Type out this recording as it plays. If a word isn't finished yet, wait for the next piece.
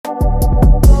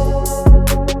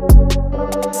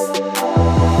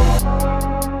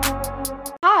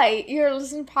Hi, you're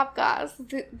listening to Popcast,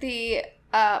 the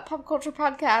pop culture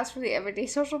podcast for the everyday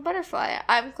social butterfly.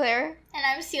 I'm Claire. And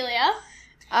I'm Celia.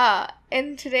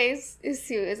 In today's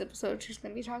series episode, she's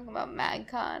going to be talking about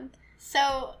magcon.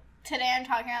 So, today I'm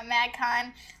talking about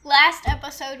magcon. Last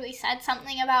episode, we said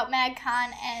something about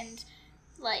magcon and,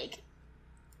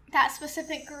 that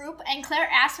specific group. And Claire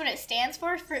asked what it stands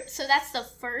for, so that's the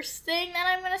first thing that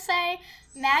I'm going to say.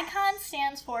 MagCon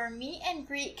stands for Meet and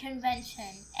Greet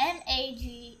Convention.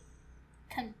 M-A-G-Con.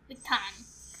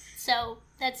 So,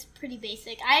 that's pretty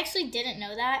basic. I actually didn't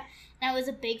know that, and I was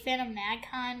a big fan of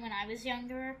MagCon when I was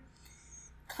younger.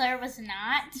 Claire was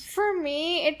not. For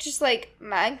me, it's just,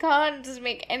 MagCon doesn't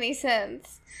make any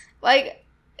sense.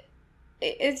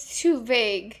 It's too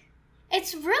vague.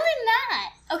 It's really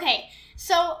not. Okay,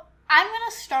 so I'm going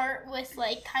to start with,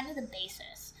 kind of the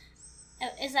basis.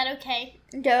 Is that okay?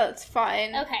 Yeah, that's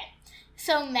fine. Okay.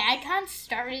 So MagCon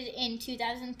started in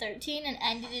 2013 and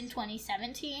ended in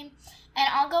 2017. And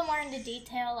I'll go more into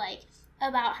detail,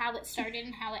 about how it started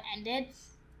and how it ended.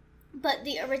 But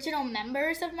the original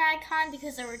members of MagCon,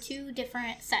 because there were two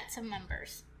different sets of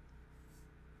members.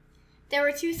 There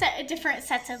were two different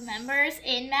sets of members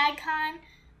in MagCon.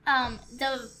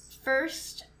 The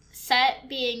first set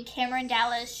being Cameron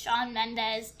Dallas, Shawn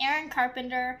Mendes, Aaron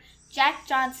Carpenter, Jack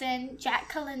Johnson, Jack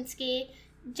Kalinske.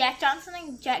 Jack Johnson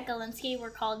and Jack Kalinske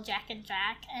were called Jack and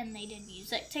Jack, and they did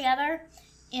music together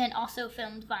and also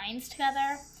filmed Vines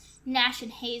together. Nash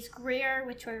and Hayes Greer,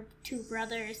 which were two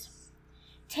brothers.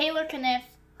 Taylor Kniff,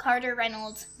 Carter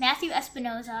Reynolds, Matthew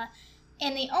Espinoza,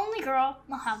 and the only girl,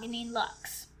 Mahogany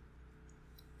Lux.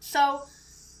 So,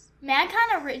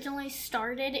 MagCon originally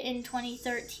started in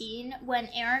 2013 when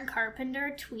Aaron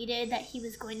Carpenter tweeted that he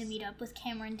was going to meet up with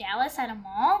Cameron Dallas at a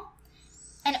mall,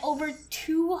 and over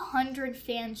 200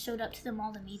 fans showed up to the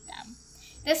mall to meet them.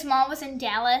 This mall was in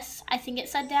Dallas. I think it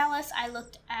said Dallas. I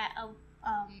looked at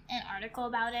an article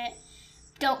about it.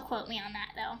 Don't quote me on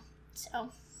that, though.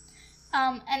 So,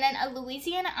 and then a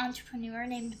Louisiana entrepreneur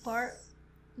named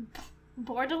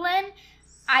Bordelin.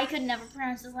 I could never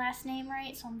pronounce his last name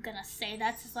right, so I'm going to say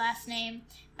that's his last name.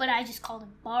 But I just called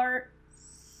him Bart.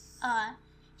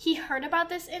 He heard about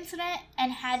this incident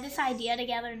and had this idea to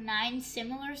gather 9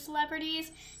 similar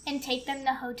celebrities and take them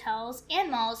to hotels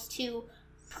and malls to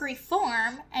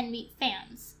perform and meet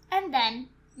fans. And then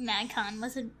MagCon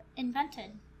was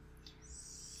invented.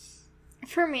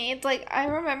 For me, it's I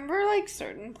remember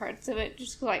certain parts of it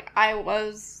just because I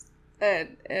was a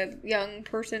young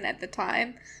person at the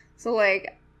time. So I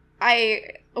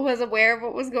was aware of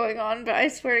what was going on, but I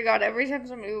swear to God, every time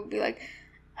somebody would be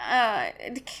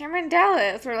Cameron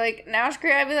Dallas or Nash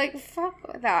Greer, I'd be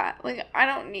fuck that. I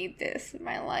don't need this in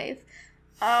my life.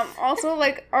 Also,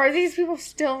 are these people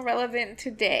still relevant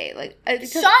today?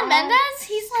 Shawn Mendes?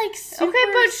 He's super... Okay,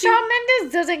 but Shawn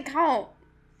Mendes doesn't count.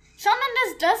 Shawn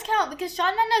Mendes does count because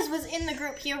Shawn Mendes was in the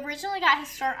group. He originally got his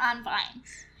start on Vine.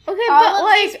 Okay, all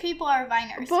of these people are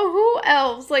Viners. But who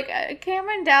else?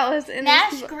 Cameron Dallas and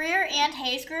Nash Greer and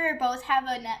Hayes Greer both have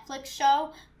a Netflix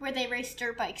show where they race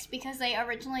dirt bikes because they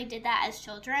originally did that as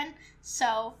children.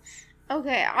 So,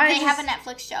 okay, they have a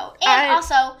Netflix show. And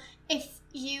also, if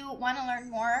you want to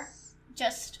learn more,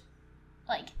 just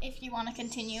if you want to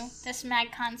continue this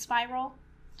MagCon spiral,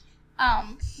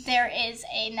 there is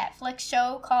a Netflix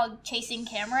show called Chasing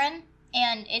Cameron,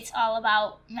 and it's all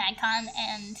about MagCon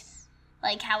and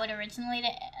how it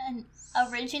originated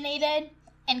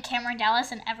and Cameron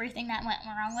Dallas and everything that went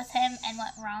wrong with him and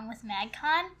went wrong with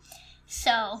MagCon.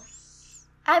 So,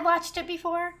 I watched it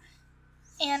before,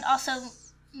 and also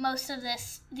most of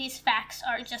these facts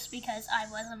are just because I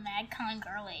was a MagCon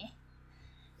girly.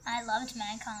 I loved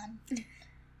MagCon.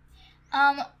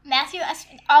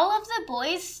 All of the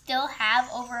boys still have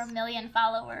over 1 million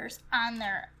followers on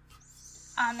their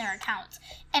accounts.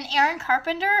 And Aaron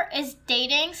Carpenter is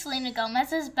dating Selena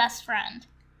Gomez's best friend.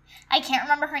 I can't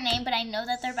remember her name, but I know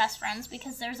that they're best friends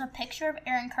because there's a picture of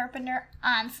Aaron Carpenter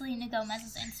on Selena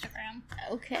Gomez's Instagram.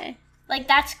 Okay.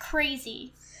 That's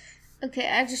crazy. Okay,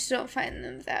 I just don't find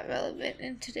them that relevant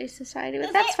in today's society,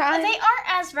 but that's fine. They aren't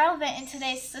as relevant in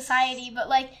today's society, but,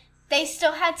 they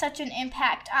still had such an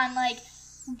impact on,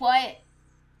 what,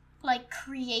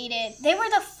 created... They were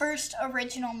the first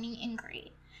original meet and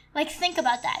greet. Think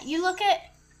about that. You look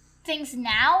at things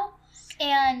now,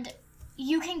 and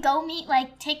you can go meet, I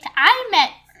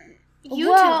met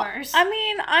YouTubers. Well, I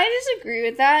mean, I disagree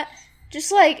with that.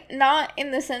 Just, not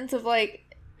in the sense of,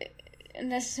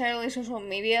 necessarily social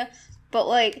media, but,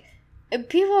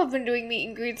 people have been doing meet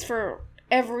and greets for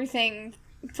everything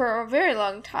for a very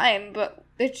long time, but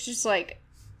it's just,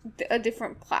 a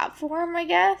different platform, I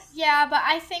guess. Yeah, but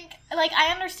I think, like,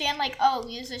 I understand, like,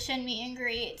 musician meet and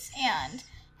greets and,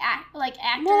 actors Well, like,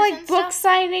 and book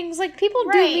stuff. signings, like, people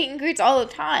do meet and greets all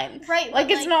the time. Right. Like,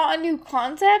 it's not a new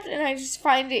concept, and I just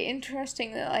find it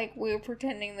interesting that, like, we're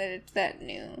pretending that it's that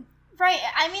new. Right.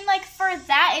 I mean, like, for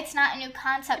that, it's not a new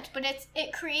concept, but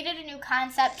it created a new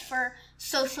concept for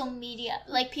social media,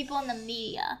 like, people in the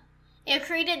media. It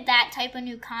created that type of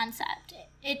new concept.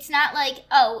 It's not like,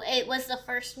 it was the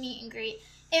first meet and greet.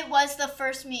 It was the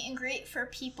first meet and greet for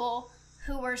people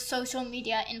who were social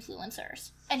media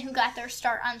influencers and who got their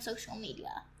start on social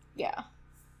media. Yeah.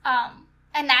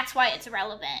 And that's why it's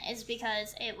relevant, is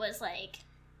because it was like,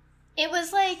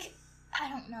 I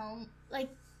don't know, like,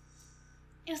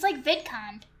 it was like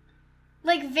VidCon.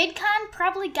 Like, VidCon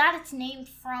probably got its name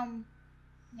from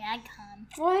magcon.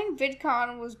 Well, I think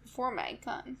VidCon was before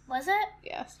magcon. Was it?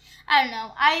 Yes. I don't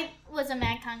know. I was a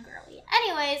magcon girly.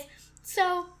 Anyways,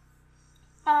 so,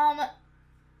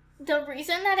 the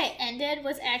reason that it ended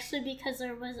was actually because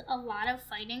there was a lot of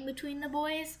fighting between the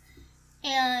boys,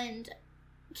 and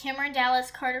Cameron Dallas,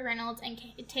 Carter Reynolds, and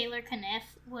Taylor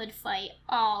Kniff would fight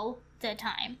all the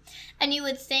time. And you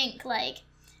would think, like,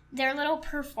 their little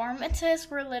performances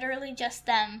were literally just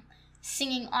them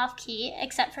singing off-key,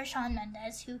 except for Shawn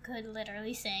Mendes, who could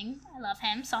literally sing. I love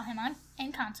him. Saw him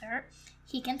in concert.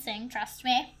 He can sing, trust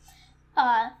me.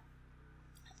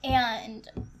 And,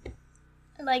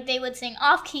 like, they would sing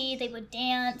off-key, they would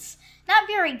dance, not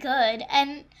very good,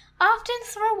 and often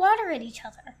throw water at each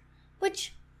other,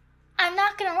 which, I'm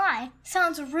not gonna lie,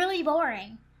 sounds really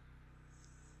boring.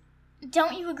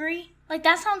 Don't you agree? Like,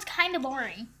 that sounds kind of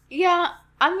boring. Yeah,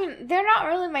 I mean, they're not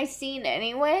really my scene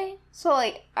anyway, so,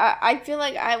 like, I feel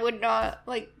like I would not,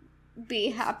 like,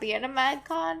 be happy at a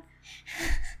magcon.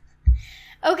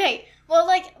 Okay, well,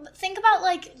 like, think about,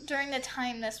 like, during the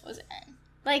time this was in.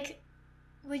 Like,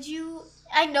 would you...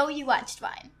 I know you watched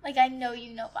Vine. Like, I know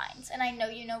you know Vines, and I know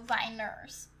you know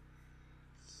Viners.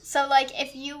 So, like,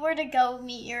 if you were to go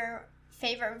meet your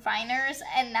favorite Viners,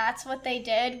 and that's what they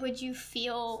did, would you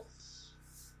feel,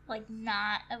 like,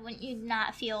 wouldn't you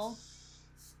not feel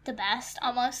the best,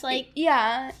 almost, like...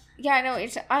 Yeah, I know what you're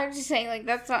saying. I'm just saying, like,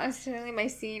 that's not necessarily my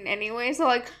scene anyway, so,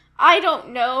 like, I don't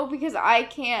know, because I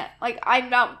can't, like, I'm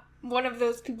not one of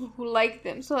those people who like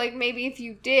them, so, like, maybe if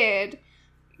you did,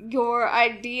 your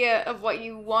idea of what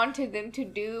you wanted them to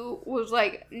do was,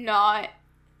 like, not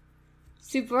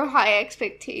super high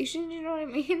expectations, you know what I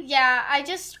mean? Yeah, I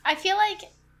feel like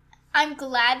I'm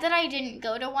glad that I didn't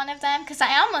go to one of them, because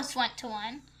I almost went to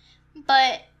one,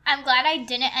 but I'm glad I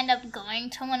didn't end up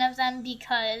going to one of them,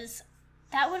 because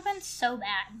that would have been so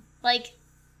bad. Like,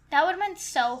 that would have been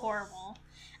so horrible.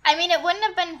 I mean, it wouldn't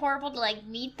have been horrible to, like,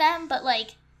 meet them, but,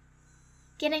 like,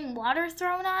 getting water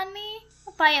thrown on me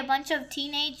by a bunch of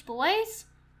teenage boys?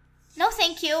 No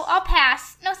thank you, I'll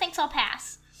pass. No thanks, I'll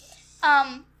pass.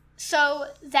 So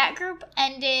that group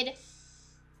ended,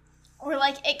 or,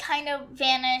 like, it kind of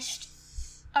vanished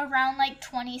around, like,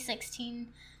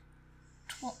 2016,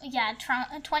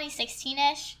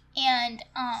 2016-ish, and,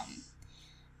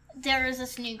 there was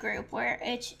this new group where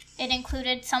it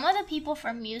included some of the people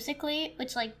from Musical.ly,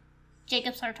 which, like,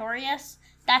 Jacob Sartorius,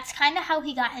 that's kind of how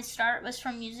he got his start, was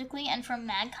from Musical.ly and from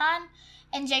magcon,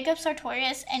 and Jacob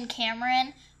Sartorius and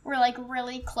Cameron were, like,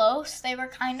 really close. They were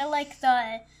kind of like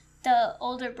the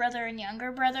older brother and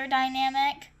younger brother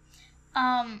dynamic.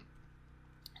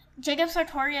 Jacob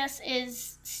Sartorius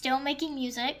is still making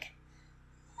music.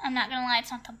 I'm not gonna lie,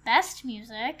 it's not the best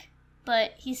music,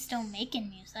 but he's still making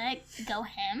music. Go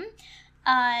him.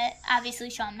 Obviously,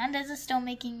 Shawn Mendes is still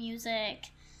making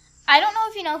music. I don't know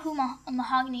if you know who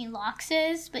Mahogany Locks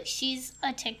is, but she's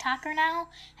a TikToker now.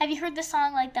 Have you heard the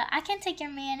song like that? I can take your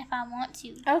man if I want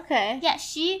to. Okay. Yeah,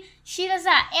 she does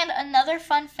that. And another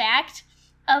fun fact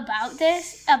about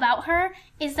her,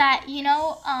 is that, you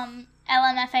know,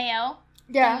 LMFAO?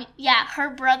 Yeah. Yeah, her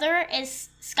brother is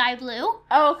Sky Blue.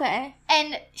 Oh, okay.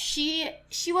 And she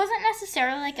wasn't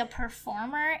necessarily, like, a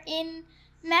performer in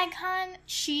magcon.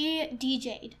 She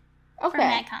DJ'd for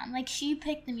magcon. Like, she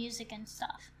picked the music and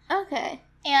stuff. Okay.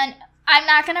 And I'm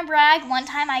not gonna brag. One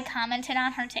time I commented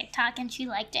on her TikTok and she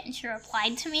liked it and she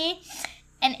replied to me.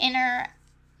 And inner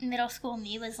middle school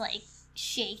me was, like,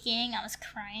 shaking. I was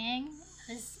crying.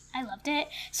 I loved it.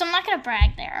 So I'm not gonna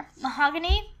brag there.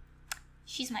 Mahogany,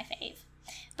 she's my fave.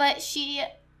 But she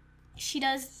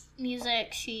does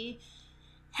music. She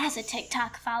has a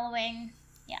TikTok following.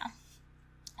 Yeah.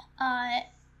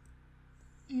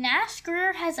 Nash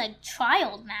Greer has a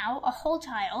child now. A whole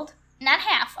child. Not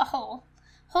half, a whole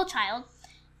child.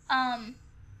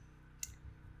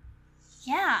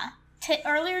 Yeah.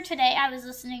 Earlier today, I was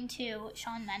listening to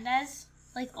Shawn Mendes,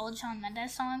 like old Shawn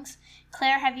Mendes songs.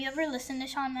 Claire, have you ever listened to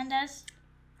Shawn Mendes?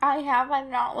 I have. I'm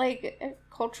not, like,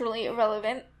 culturally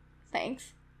irrelevant.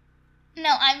 Thanks.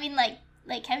 No, I mean, like,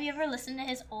 have you ever listened to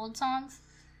his old songs?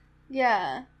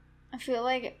 Yeah. I feel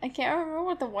like, I can't remember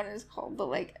what the one is called, but,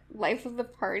 like, Life of the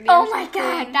Party Oh or my something.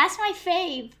 god, that's my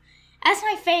fave. That's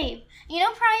my fave. You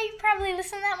know, probably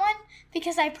listen to that one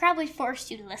because I probably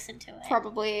forced you to listen to it.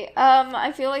 Probably.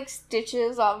 I feel like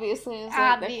Stitches, obviously, is,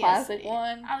 like, the classic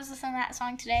one. I was listening to that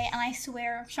song today, and I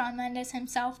swear Shawn Mendes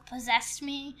himself possessed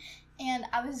me, and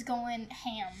I was going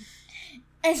ham.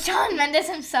 And Shawn Mendes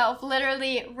himself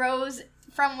literally rose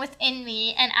from within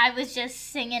me, and I was just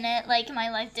singing it like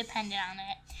my life depended on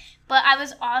it. But I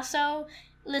was also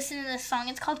listening to this song.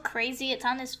 It's called Crazy. It's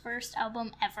on his first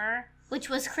album ever, which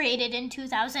was created in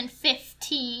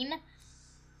 2015,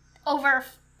 over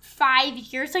 5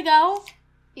 years ago.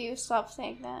 You stop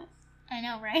saying that. I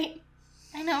know, right?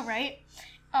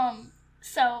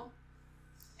 So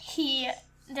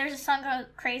there's a song called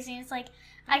Crazy, and it's like,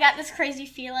 I got this crazy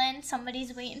feeling,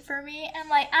 somebody's waiting for me, and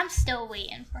like, I'm still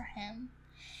waiting for him.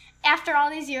 After all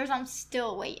these years, I'm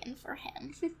still waiting for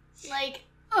him. Like,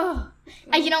 ugh.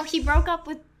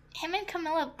 Him and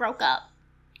Camilla broke up.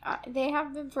 They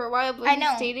have been for a while, but I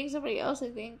know. He's dating somebody else, I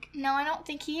think. No, I don't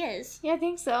think he is. Yeah, I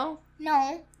think so.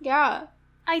 No, Yeah.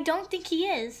 I don't think he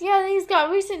is. Yeah, he's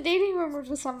got recent dating rumors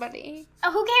with somebody.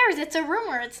 Oh, who cares? It's a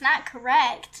rumor. It's not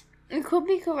correct. It could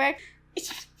be correct.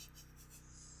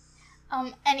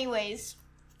 Anyways.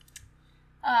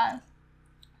 I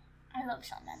love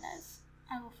Shawn Mendes.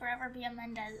 I will forever be a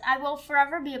Mendes. I will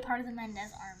forever be a part of the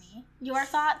Mendes army. Your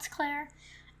thoughts, Claire?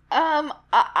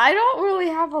 I don't really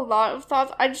have a lot of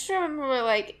thoughts. I just remember,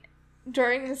 like,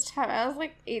 during this time, I was,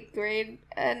 like, 8th grade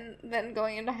and then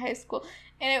going into high school,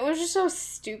 and it was just so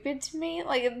stupid to me.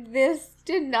 Like, this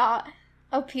did not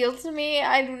appeal to me.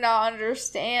 I do not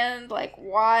understand, like,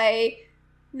 why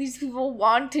these people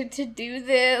wanted to do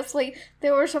this. Like,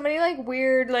 there were so many, like,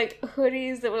 weird, like,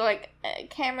 hoodies that were, like,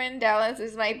 Cameron Dallas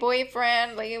is my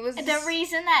boyfriend. Like, it was The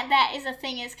reason that is a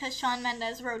thing is because Shawn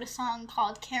Mendes wrote a song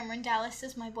called Cameron Dallas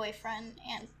is My Boyfriend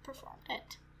and performed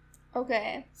it.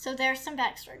 Okay. So there's some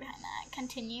backstory behind that.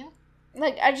 Continue.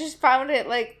 Like, I just found it,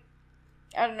 like,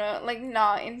 I don't know, like,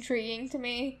 not intriguing to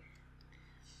me.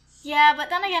 Yeah, but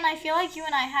then again, I feel like you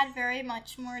and I had very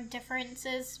much more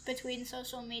differences between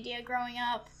social media growing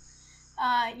up.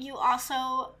 You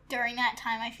also, during that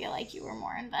time, I feel like you were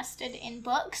more invested in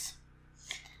books.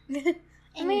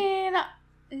 I mean,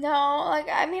 no, like,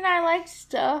 I liked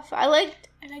stuff. I liked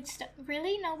stuff.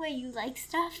 Really? No way you like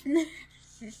stuff? I mean,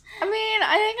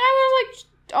 I think I was,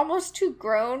 like, almost too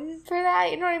grown for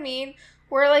that, you know what I mean?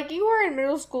 Where, like, you were in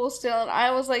middle school still, and I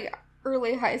was, like,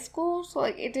 early high school, so,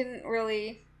 like, it didn't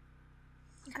really...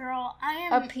 Girl, I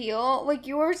am... appeal. Like,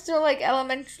 you were still, like,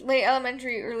 late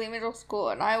elementary, early middle school,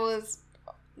 and I was,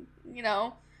 you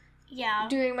know... Yeah.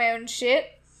 Doing my own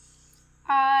shit.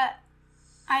 I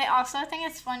also think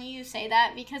it's funny you say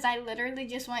that, because I literally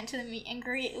just went to the meet and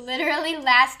greet literally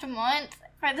last month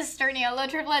for the Sterniolo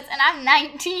triplets, and I'm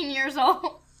 19 years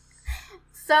old.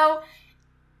 So...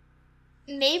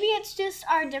 maybe it's just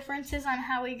our differences on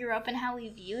how we grew up and how we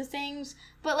view things.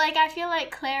 But, like, I feel like,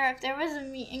 Claire, if there was a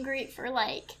meet and greet for,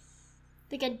 like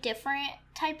a different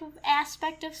type of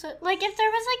aspect of... like, if there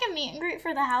was, like, a meet and greet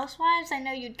for the housewives, I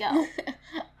know you'd go.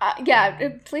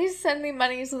 Yeah, please send me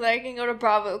money so that I can go to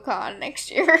BravoCon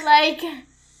next year. Like,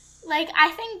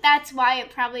 I think that's why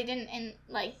it probably didn't,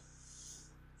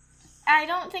 I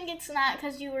don't think it's not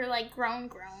because you were, like, grown.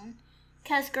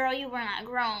 Because, girl, you were not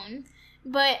grown.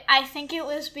 But I think it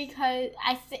was because,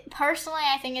 personally,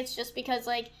 I think it's just because,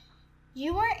 like,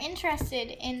 you weren't interested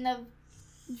in the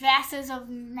masses of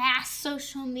mass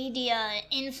social media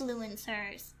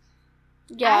influencers.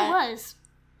 Yeah. I was.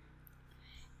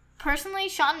 Personally,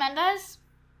 Shawn Mendes,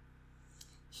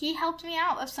 he helped me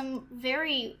out of some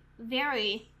very,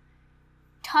 very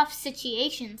tough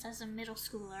situations as a middle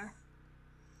schooler.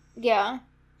 Yeah.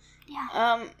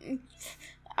 Yeah.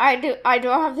 I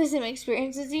don't have the same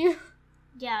experience as you.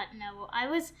 Yeah, no,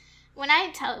 when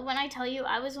I tell you,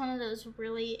 I was one of those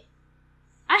really,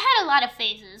 I had a lot of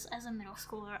phases as a middle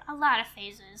schooler, a lot of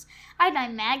phases. I had my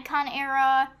magcon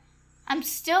era, I'm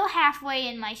still halfway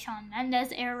in my Shawn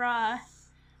Mendes era,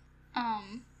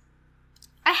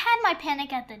 I had my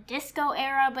Panic at the Disco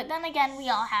era, but then again, we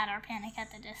all had our Panic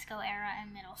at the Disco era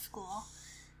in middle school.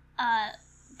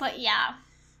 But yeah,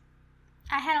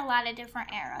 I had a lot of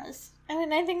different eras. I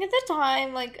mean, I think at the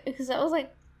time, like, because that was,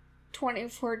 like,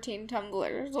 2014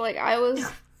 Tumblr. So, like, I was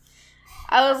like,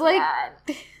 I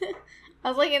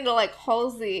was, like, into, like,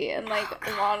 Halsey and, like,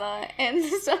 Lana and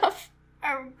stuff.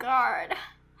 Oh, God.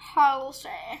 Halsey.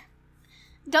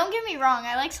 Don't get me wrong,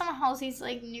 I like some of Halsey's,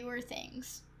 like, newer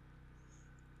things.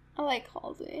 I like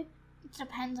Halsey. It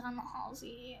depends on the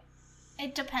Halsey.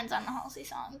 It depends on the Halsey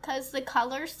song. Because the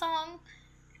Colors song,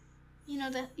 you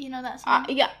know that song?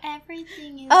 Yeah.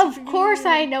 Everything is Of blue. course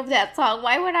I know that song.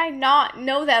 Why would I not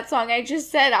know that song? I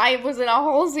just said I was in a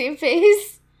Halsey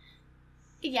phase.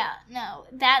 Yeah, no.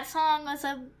 That song was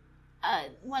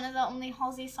one of the only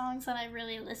Halsey songs that I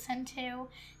really listened to.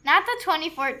 Not the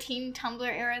 2014 Tumblr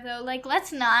era, though. Like,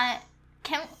 let's not...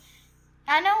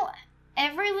 I know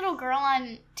every little girl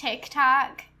on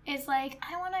TikTok is like,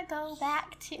 I want to go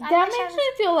back to... That makes me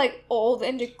feel, like, old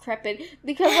and decrepit.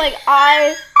 Because, like,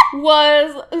 I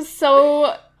was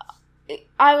so...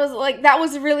 I was, like, that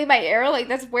was really my era. Like,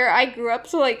 that's where I grew up.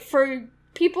 So, like, for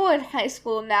people in high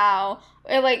school now,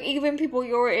 or, like, even people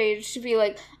your age to be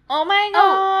like, oh my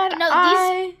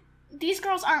god, these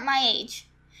girls aren't my age.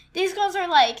 These girls are,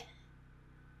 like,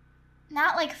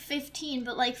 not, like, 15,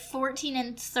 but, like, 14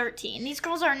 and 13. These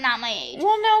girls are not my age.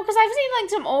 Well, no, because I've seen, like,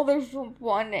 some older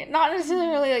one, not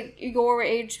necessarily, like, your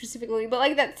age specifically, but,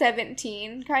 like, that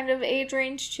 17 kind of age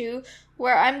range, too,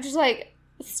 where I'm just, like,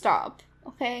 stop,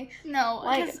 okay? No.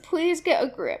 Like, please get a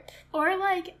grip. Or,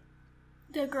 like,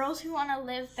 the girls who want to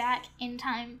live back in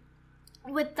time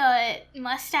with the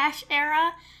mustache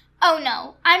era. Oh,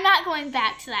 no. I'm not going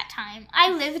back to that time. I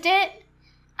lived it.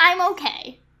 I'm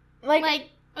okay. Like,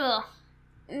 ugh.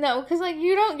 No, because, like,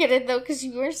 you don't get it, though, because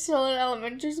you were still in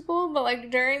elementary school, but,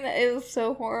 like, during that, it was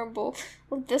so horrible.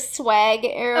 Like, the swag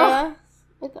era. Ugh.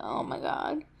 Like, oh, my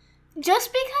God.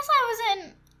 Just because I was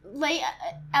in late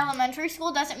elementary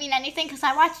school doesn't mean anything, because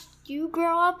I watched you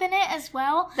grow up in it as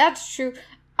well. That's true.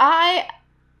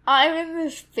 I'm in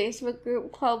this Facebook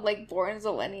group called, like, Born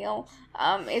Zillennial.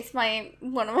 It's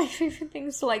one of my favorite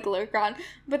things to, like, lurk on.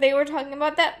 But they were talking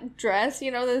about that dress,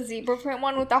 you know, the zebra print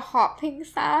one with the hot pink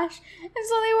sash. And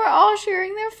so they were all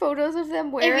sharing their photos of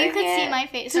them wearing it. If you could see my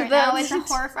face right now, it's a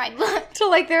horrified look. To,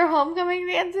 like, their homecoming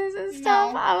dances and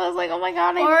stuff. No. I was like, oh my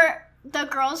god. Or the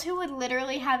girls who would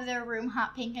literally have their room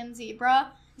hot pink and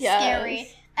zebra. Yes. Scary.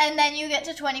 And then you get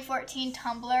to 2014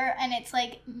 Tumblr, and it's,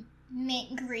 like,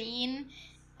 mint green.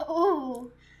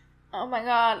 Ooh. Oh my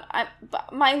god.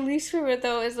 My least favorite,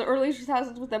 though, is the early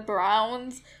 2000s with the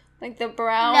browns. Like, the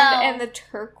brown and the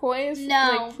turquoise.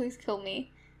 No. Like, please kill me.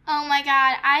 Oh my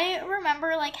god. I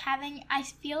remember, like, I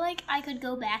feel like I could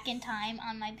go back in time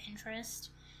on my Pinterest,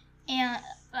 and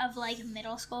of, like,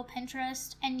 middle school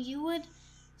Pinterest, and you would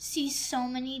see so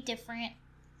many different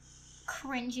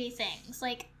cringy things.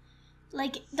 Like,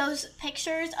 those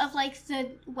pictures of, like,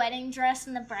 the wedding dress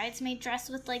and the bridesmaid dress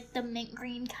with, like, the mint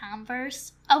green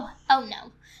Converse. Oh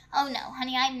no. Oh, no,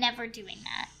 honey, I'm never doing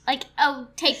that. Like, oh,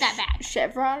 take that back.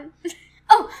 Chevron?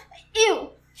 Oh, ew.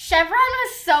 Chevron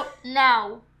was so...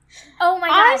 No. Oh, my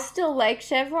God. I still like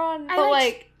Chevron, but,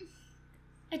 like...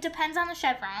 It depends on the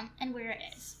Chevron and where it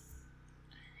is.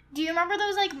 Do you remember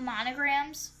those, like,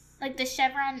 monograms? Like, the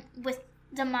Chevron with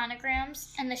the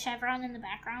monograms and the Chevron in the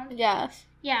background? Yes.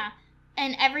 Yeah.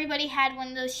 And everybody had one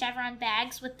of those Chevron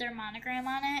bags with their monogram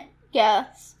on it.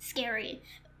 Yes. Scary.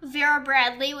 Vera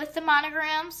Bradley with the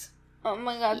monograms. Oh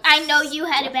my god. I know you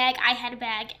had a bag, I had a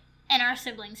bag, and our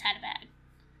siblings had a bag.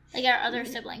 Like, our other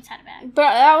siblings had a bag.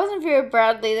 But that wasn't Vera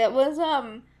Bradley. That was, I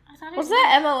thought it was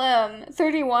that MLM?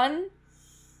 31?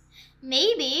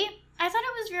 Maybe. I thought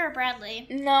it was Vera Bradley.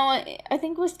 No, I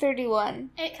think it was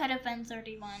 31. It could have been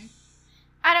 31.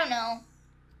 I don't know.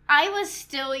 I was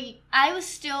still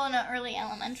in an early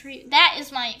elementary. That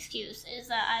is my excuse, is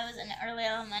that I was in an early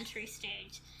elementary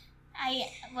stage. I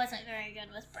wasn't very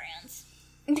good with brands.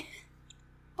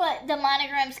 But the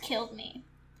monograms killed me.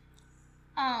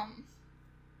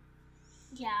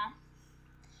 Yeah.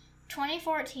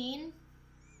 2014,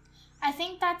 I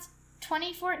think that's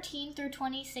 2014 through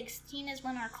 2016 is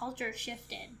when our culture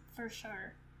shifted, for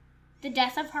sure. The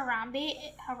death of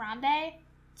Harambe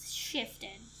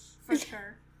shifted, for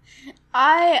sure.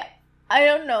 I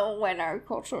don't know when our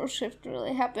cultural shift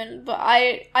really happened, but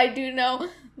I do know,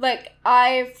 like,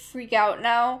 I freak out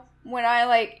now when I,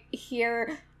 like,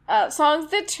 hear songs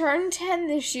that turned 10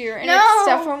 this year, and it's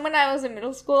stuff from when I was in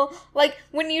middle school. Like,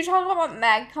 when you talk about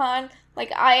MagCon,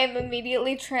 like, I am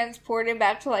immediately transported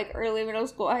back to, like, early middle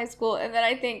school, high school, and then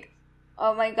I think,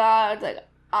 oh my god, like,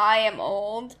 I am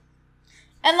old.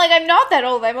 And, like, I'm not that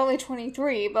old. I'm only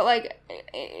 23. But, like,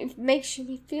 it makes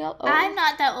me feel old. I'm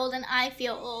not that old, and I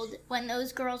feel old when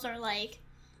those girls are like,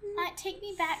 take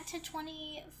me back to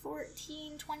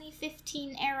 2014,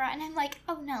 2015 era. And I'm like,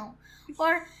 oh, no.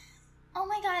 Or, oh,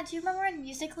 my God, do you remember when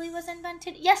Musical.ly was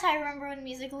invented? Yes, I remember when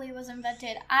Musical.ly was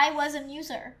invented. I was a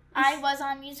muser. I was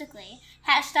on Musical.ly.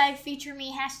 # feature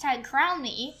me, # crown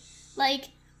me. Like,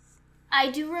 I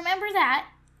do remember that.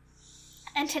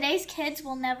 And today's kids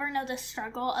will never know the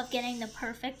struggle of getting the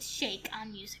perfect shake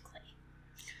on Musical.ly.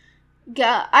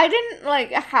 Yeah, I didn't,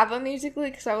 like, have a Musical.ly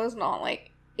because I was not,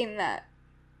 like, in that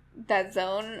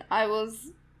zone. I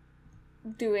was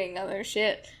doing other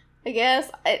shit, I guess.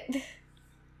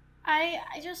 I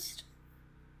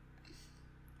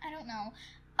don't know.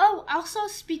 Oh, also,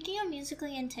 speaking of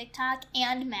Musical.ly and TikTok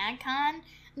and magcon,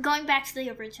 going back to the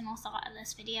original thought of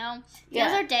this video, the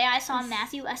other day I saw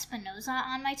Matthew Espinoza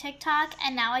on my TikTok,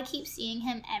 and now I keep seeing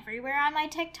him everywhere on my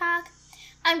TikTok.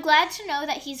 I'm glad to know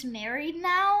that he's married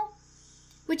now,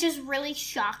 which is really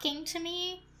shocking to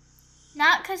me.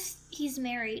 Not because he's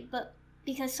married, but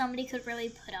because somebody could really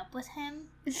put up with him.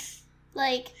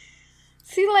 Like...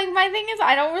 See, like, my thing is,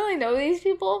 I don't really know these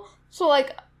people, so,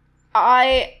 like,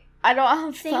 I don't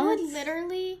have friends.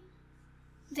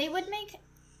 They would make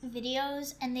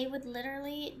videos, and they would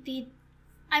literally be...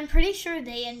 I'm pretty sure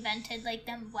they invented, like,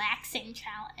 the waxing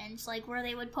challenge, like, where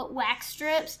they would put wax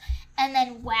strips and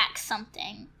then wax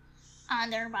something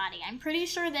on their body. I'm pretty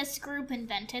sure this group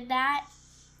invented that.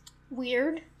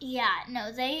 Weird. Yeah,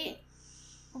 no, they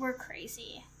were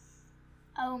crazy.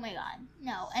 Oh my god,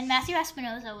 no. And Matthew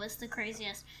Espinoza was the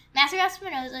craziest. Matthew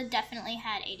Espinoza definitely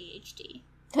had ADHD.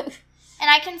 And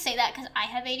I can say that because I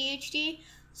have ADHD,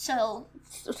 so...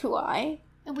 So do I.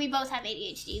 We both have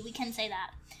ADHD, we can say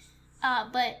that.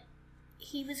 But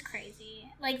he was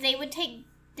crazy. Like, they would take,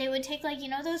 like, you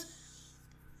know those...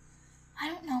 I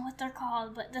don't know what they're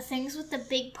called, but the things with the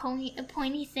big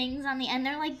pointy things on the end,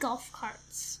 they're like golf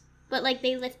carts. But, like,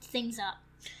 they lift things up.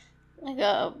 Like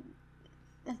a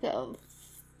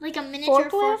miniature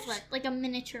forklift? forklift. Like a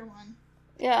miniature one.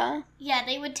 Yeah. Yeah,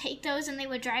 they would take those and they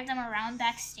would drive them around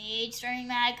backstage during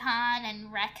magcon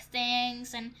and wreck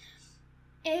things, and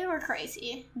they were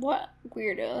crazy. What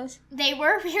weirdos? They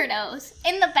were weirdos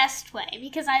in the best way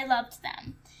because I loved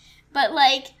them. But,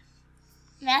 like,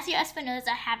 Matthew Espinoza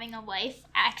having a wife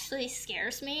actually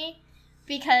scares me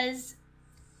because,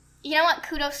 you know what,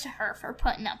 kudos to her for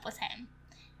putting up with him.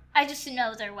 I just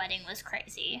know their wedding was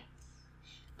crazy.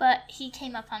 But he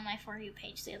came up on my For You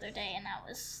page the other day, and that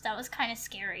was kind of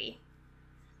scary.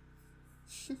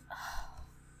 Oh,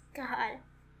 God.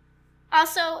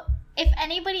 Also, if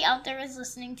anybody out there is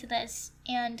listening to this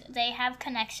and they have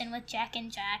connection with Jack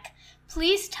and Jack,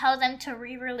 please tell them to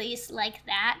re-release Like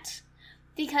That.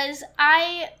 Because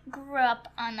I grew up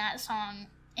on that song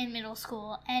in middle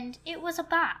school, and it was a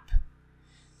bop.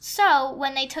 So,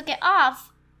 when they took it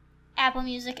off Apple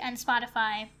Music and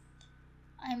Spotify,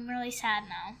 I'm really sad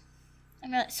now.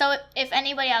 So if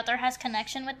anybody out there has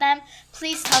connection with them,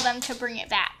 please tell them to bring it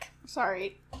back.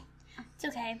 Sorry. It's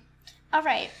okay. All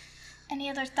right.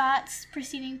 Any other thoughts?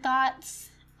 Preceding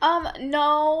thoughts?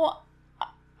 No.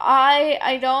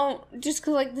 I don't, just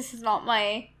because, like, this is not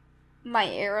my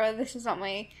era. This is not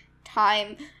my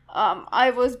time. I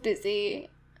was busy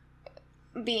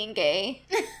being gay.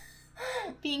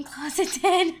 Being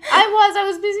closeted. I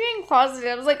was busy being closeted.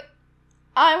 I was like,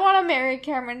 I want to marry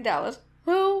Cameron Dallas.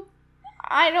 Who?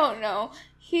 I don't know.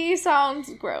 He sounds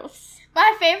gross.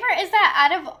 My favorite is that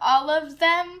out of all of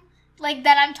them, like,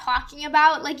 that I'm talking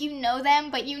about, like, you know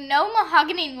them, but you know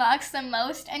Mahogany Lux the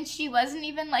most, and she wasn't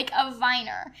even, like, a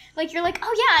Viner. Like, you're like,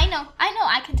 oh, yeah, I know,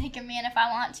 I can take a man if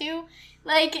I want to.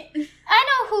 Like, I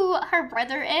know who her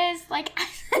brother is. Like, I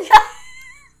think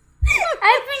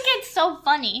it's so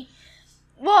funny.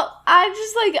 Well, I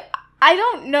just, like, I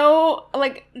don't know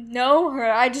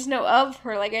her. I just know of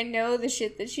her. Like, I know the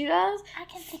shit that she does. I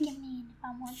can take a man if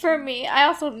I want to. For me, I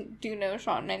also do know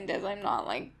Shawn Mendes. I'm not,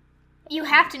 like... You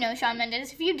have to know Shawn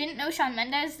Mendes. If you didn't know Shawn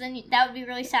Mendes, then that would be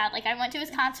really sad. Like, I went to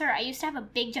his concert. I used to have a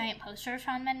big, giant poster of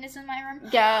Shawn Mendes in my room.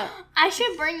 Yeah. I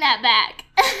should bring that back.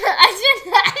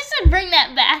 I should bring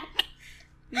that back.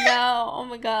 No. Oh,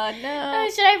 my God. No.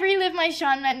 Should I relive my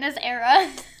Shawn Mendes era?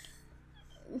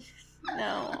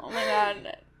 No. Oh, my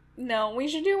God. No, we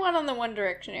should do one on the One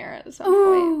Direction era at some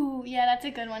point. Yeah, that's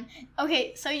a good one.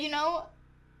 Okay, so, you know,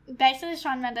 back to the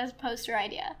Shawn Mendes poster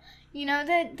idea. You know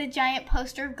the giant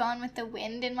poster of Gone with the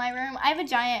Wind in my room? I have a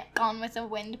giant Gone with the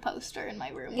Wind poster in my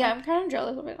room. Yeah, I'm kind of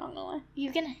jealous of it, not gonna lie.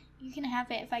 You can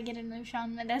have it if I get a new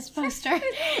Shawn Mendes poster.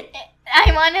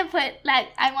 I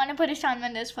want to put a Shawn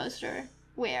Mendes poster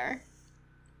where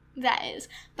that is.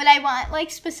 But I want, like,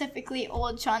 specifically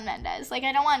old Shawn Mendes. Like,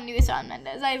 I don't want new Shawn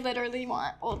Mendes. I literally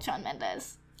want old Shawn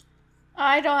Mendes.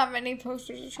 I don't have any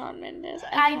posters of Shawn Mendes.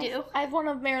 I do. I have one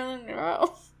of Marilyn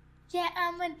Monroe. Yeah,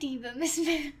 I'm a diva, Miss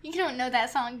Marilyn. You don't know that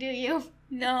song, do you?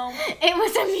 No. It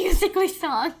was a Musical.ly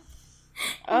song.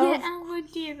 Oh. Yeah, I'm a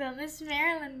diva, Miss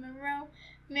Marilyn Monroe.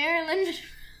 Marilyn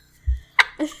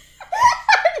Monroe.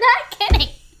 I'm not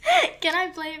kidding. Can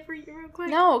I play it for you real quick?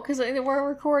 No, because we're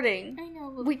recording. I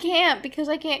know. But We can't, because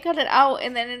I can't cut it out,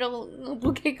 and then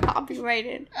we'll get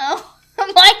copyrighted. Oh, why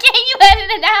can't you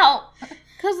edit it out?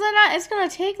 Because then it's going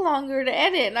to take longer to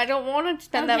edit, and I don't want to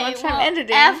spend that much time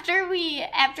editing. After we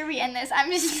end this,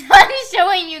 I'm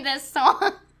showing you this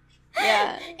song.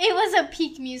 Yeah. It was a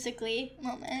peak musically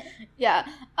moment. Yeah.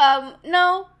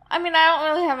 No, I mean, I don't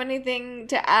really have anything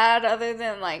to add other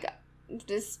than, like,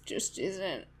 this just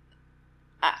isn't,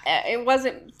 it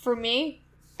wasn't for me.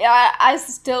 I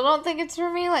still don't think it's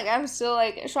for me. Like, I'm still,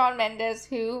 like, Shawn Mendes,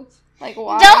 who, like,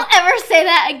 why? Don't ever say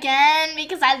that again,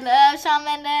 because I love Shawn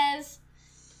Mendes.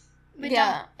 But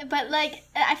yeah. But, like,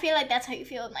 I feel like that's how you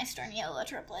feel with my Stern Yellow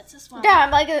triplets as well. Yeah, I'm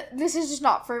like, this is just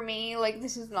not for me. Like,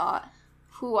 this is not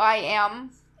who I am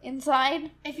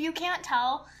inside. If you can't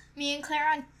tell, me and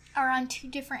Claire are on two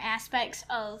different aspects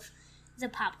of the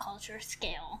pop culture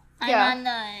scale. Yeah. I'm on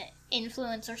the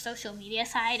influencer social media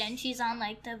side, and she's on,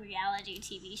 like, the reality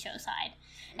TV show side.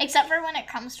 Except for when it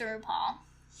comes to RuPaul.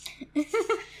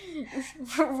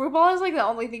 RuPaul is, like, the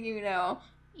only thing you know.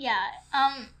 Yeah,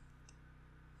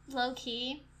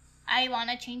 low-key, I want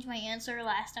to change my answer.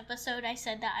 Last episode, I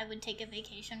said that I would take a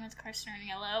vacation with Kristen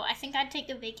Yellow. I think I'd take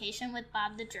a vacation with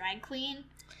Bob the Drag Queen.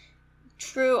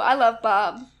 True, I love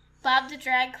Bob. Bob the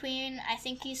Drag Queen, I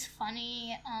think he's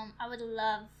funny. I would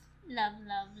love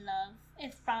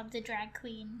if Bob the Drag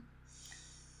Queen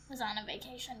was on a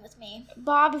vacation with me.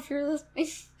 Bob, if you're listening.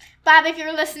 Bob, if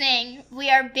you're listening, we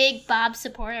are big Bob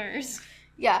supporters.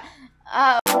 Yeah.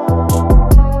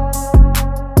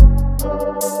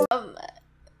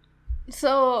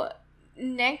 So,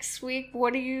 next week,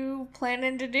 what are you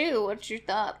planning to do? What's your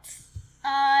thoughts?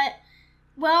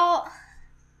 Well,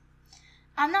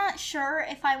 I'm not sure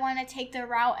if I want to take the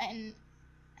route and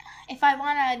if I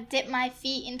want to dip my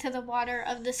feet into the water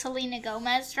of the Selena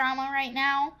Gomez drama right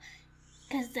now,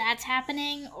 because that's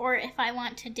happening, or if I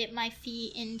want to dip my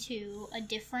feet into a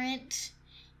different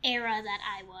era that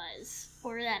I was,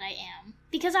 or that I am.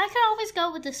 Because I could always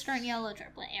go with the Stern Yellow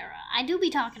triplet era. I do be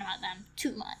talking about them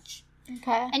too much.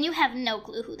 Okay. And you have no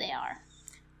clue who they are.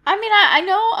 I mean, I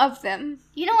know of them.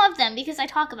 You know of them because I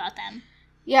talk about them.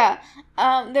 Yeah.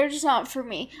 They're just not for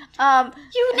me. You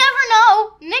never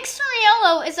know. Nick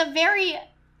Storiello is a very,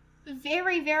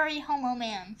 very, very homo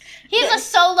man. He's a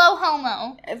solo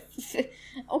homo.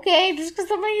 Okay, just because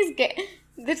somebody's gay.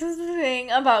 This is the thing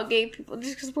about gay people.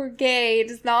 Just because we're gay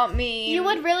does not mean... You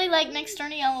would really like Nick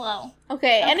Storiello.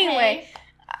 Okay, anyway.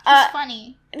 He's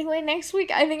funny. Anyway, next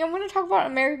week, I think I'm going to talk about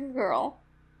American Girl.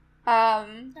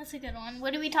 That's a good one.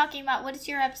 What are we talking about? What is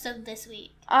your episode this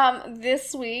week?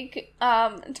 This week,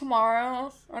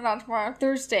 tomorrow, or not tomorrow,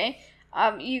 Thursday,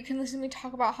 you can listen to me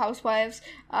talk about housewives.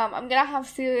 I'm gonna have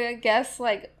Celia guess,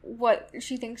 like, what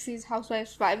she thinks these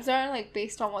housewives' vibes are, like,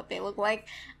 based on what they look like.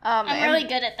 I'm really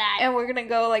good at that. And we're gonna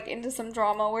go, like, into some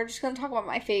drama. We're just gonna talk about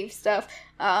my fave stuff.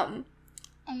 I'm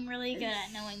really good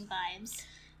at knowing vibes.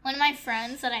 One of my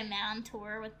friends that I met on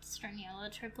tour with Stern Yellow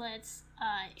triplets,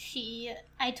 I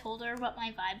told her what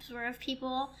my vibes were of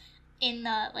people in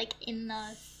the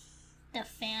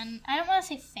fan, I don't want to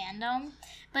say fandom,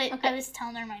 but okay. I was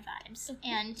telling her my vibes,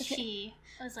 and she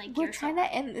was like, we're trying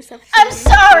to end this episode. I'm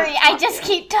sorry, I just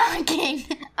keep talking.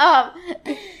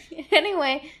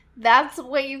 Anyway, that's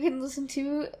what you can listen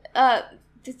to,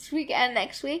 this week and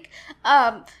next week,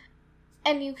 and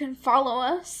you can follow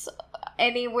us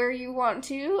anywhere you want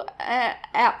to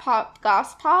at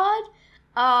PopGossPod.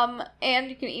 And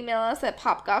you can email us at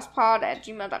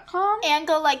popgosspod@gmail.com. And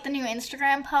go like the new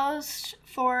Instagram post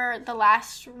for the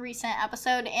last recent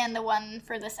episode and the one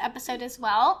for this episode as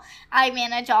well. I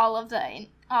manage all of the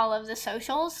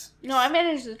socials. No, I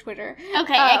manage the Twitter.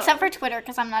 Okay, except for Twitter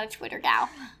because I'm not a Twitter gal.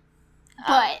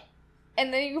 But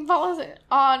and then you can follow us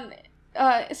on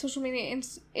social media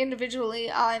individually.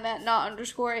 I'm at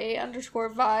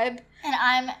not_a_vibe. And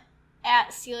I'm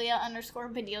at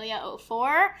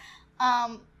Celia_Bedelia04.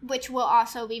 Which will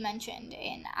also be mentioned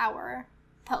in our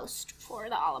post for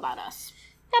the All About Us.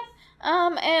 Yep.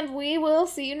 And we will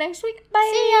see you next week.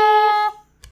 Bye. See ya!